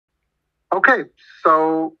Okay,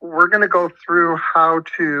 so we're going to go through how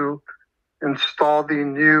to install the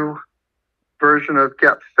new version of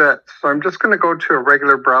GetFit. So I'm just going to go to a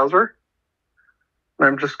regular browser, and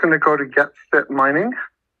I'm just going to go to GetFit Mining.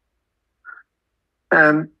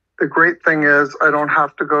 And the great thing is I don't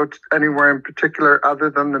have to go to anywhere in particular other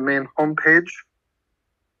than the main homepage.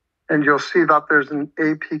 And you'll see that there's an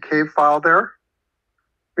APK file there.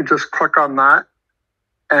 We just click on that.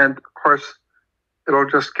 And of course, it'll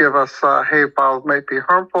just give us, hey, files might be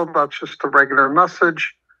harmful. That's just a regular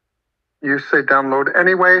message. You say download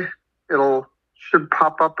anyway. It'll should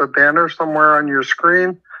pop up a banner somewhere on your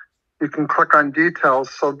screen. You can click on details.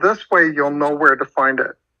 So this way you'll know where to find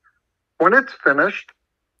it. When it's finished,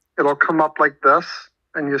 it'll come up like this,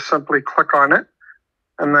 and you simply click on it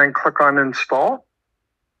and then click on install.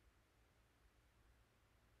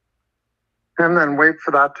 And then wait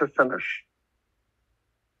for that to finish.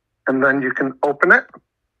 And then you can open it.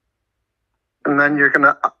 And then you're going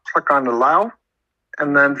to click on allow.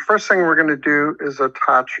 And then first thing we're going to do is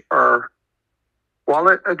attach our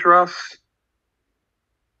wallet address.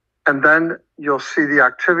 And then you'll see the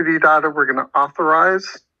activity data we're going to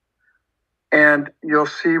authorize. And you'll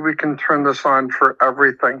see we can turn this on for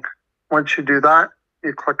everything. Once you do that,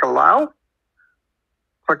 you click allow.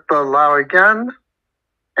 Click the allow again.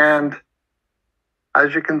 And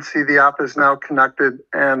as you can see, the app is now connected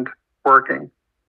and working.